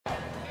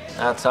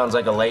That sounds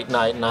like a late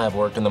night, and I have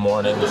work in the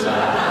mornings.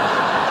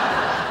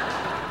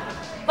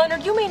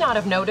 Leonard, you may not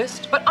have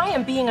noticed, but I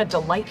am being a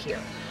delight here.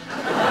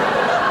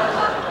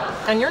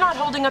 And you're not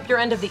holding up your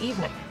end of the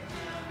evening.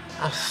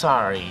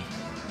 Sorry.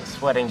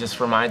 This wedding just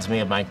reminds me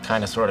of my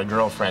kind of sort of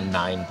girlfriend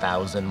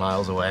 9,000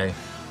 miles away.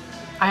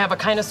 I have a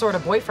kind of sort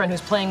of boyfriend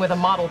who's playing with a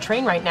model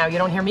train right now. You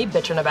don't hear me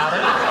bitching about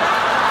it.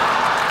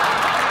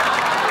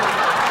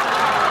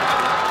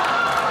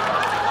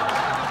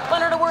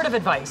 Leonard, a word of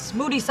advice.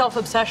 Moody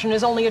self-obsession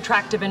is only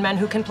attractive in men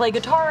who can play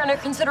guitar and are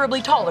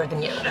considerably taller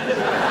than you.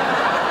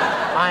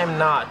 I'm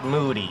not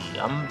moody.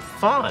 I'm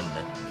fun.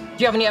 Do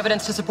you have any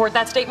evidence to support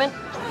that statement?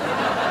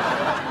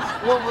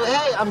 Well,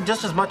 hey, I'm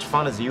just as much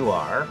fun as you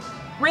are.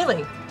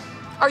 Really?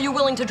 Are you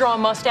willing to draw a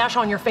mustache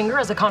on your finger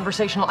as a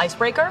conversational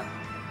icebreaker?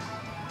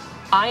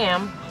 I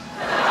am.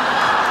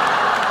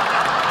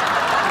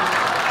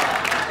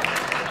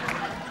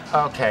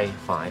 Okay,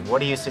 fine. What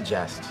do you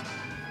suggest?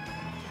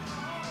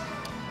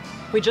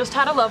 We just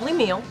had a lovely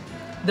meal.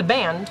 The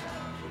band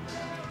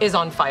is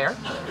on fire.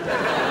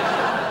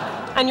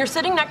 And you're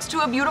sitting next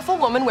to a beautiful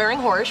woman wearing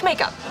whorish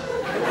makeup.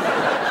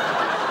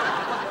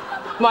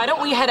 Why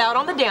don't we head out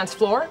on the dance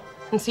floor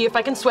and see if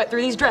I can sweat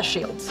through these dress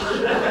shields?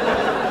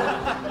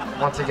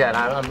 Once again,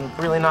 I'm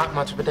really not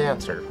much of a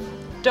dancer.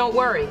 Don't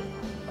worry.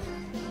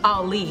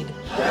 I'll lead.